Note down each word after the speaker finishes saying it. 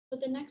So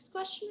the next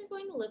question we're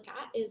going to look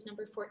at is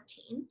number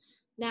 14.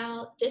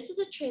 Now, this is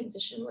a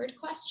transition word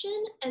question,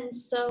 and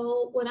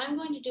so what I'm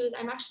going to do is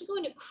I'm actually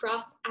going to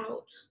cross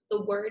out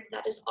the word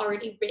that is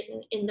already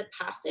written in the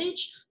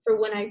passage for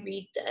when I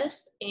read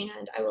this,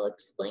 and I will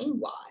explain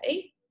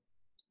why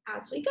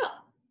as we go.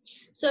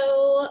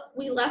 So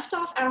we left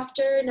off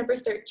after number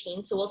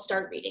 13, so we'll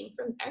start reading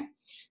from there.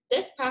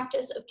 This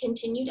practice of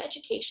continued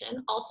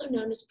education, also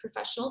known as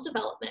professional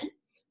development,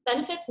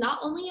 benefits not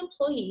only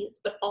employees,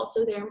 but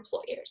also their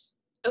employers.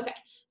 Okay,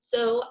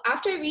 so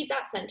after I read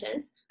that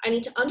sentence, I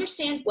need to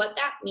understand what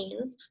that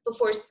means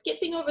before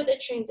skipping over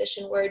the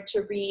transition word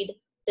to read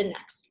the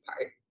next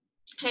part.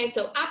 Okay,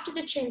 so after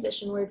the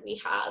transition word, we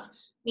have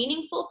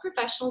meaningful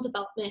professional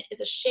development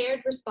is a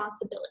shared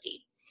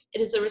responsibility.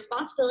 It is the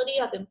responsibility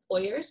of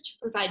employers to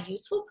provide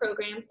useful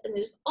programs, and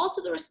it is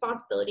also the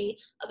responsibility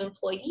of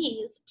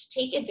employees to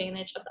take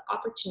advantage of the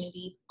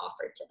opportunities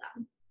offered to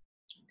them.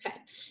 Okay,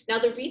 now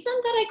the reason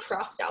that I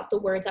crossed out the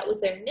word that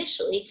was there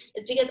initially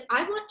is because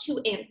I want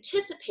to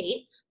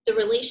anticipate the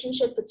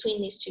relationship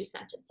between these two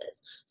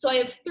sentences. So I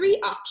have three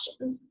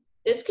options.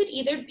 This could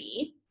either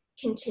be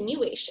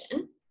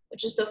continuation,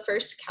 which is the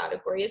first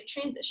category of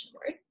transition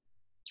word,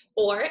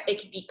 or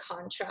it could be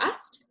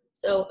contrast,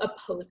 so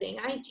opposing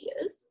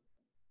ideas,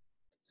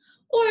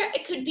 or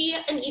it could be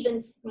an even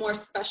more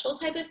special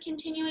type of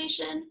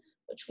continuation,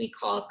 which we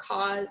call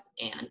cause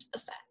and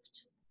effect.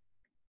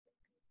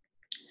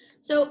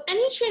 So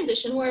any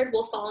transition word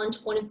will fall into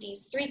one of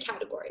these three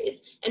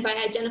categories, and by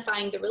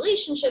identifying the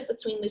relationship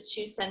between the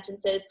two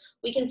sentences,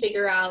 we can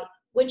figure out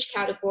which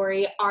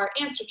category our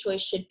answer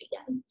choice should be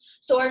in.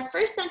 So our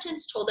first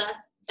sentence told us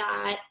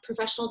that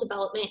professional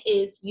development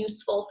is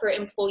useful for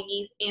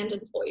employees and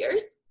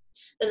employers.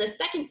 Then the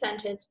second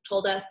sentence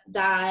told us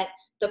that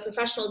the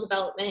professional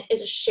development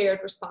is a shared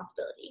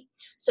responsibility.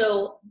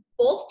 So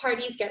both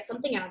parties get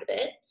something out of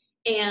it,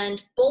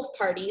 and both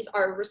parties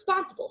are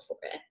responsible for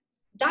it.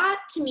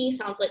 That to me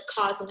sounds like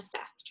cause and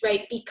effect,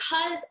 right?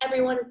 Because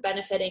everyone is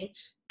benefiting,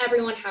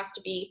 everyone has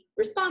to be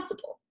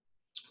responsible.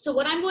 So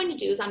what I'm going to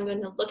do is I'm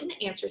going to look in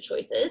the answer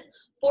choices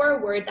for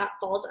a word that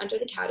falls under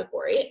the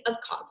category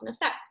of cause and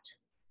effect.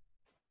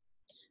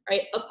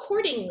 Right?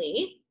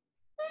 Accordingly,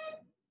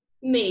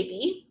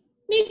 maybe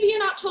you're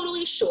not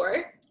totally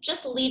sure,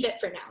 just leave it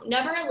for now.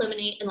 Never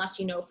eliminate unless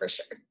you know for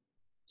sure.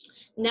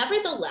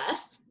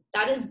 Nevertheless,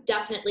 that is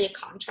definitely a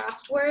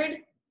contrast word,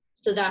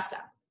 so that's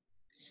out.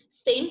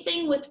 Same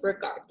thing with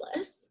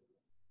regardless.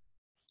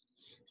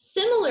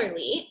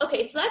 Similarly,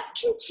 okay, so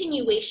that's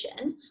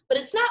continuation, but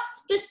it's not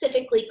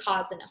specifically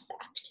cause and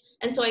effect,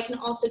 and so I can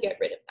also get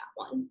rid of that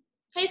one.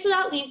 Okay, so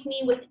that leaves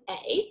me with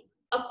A,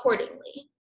 accordingly.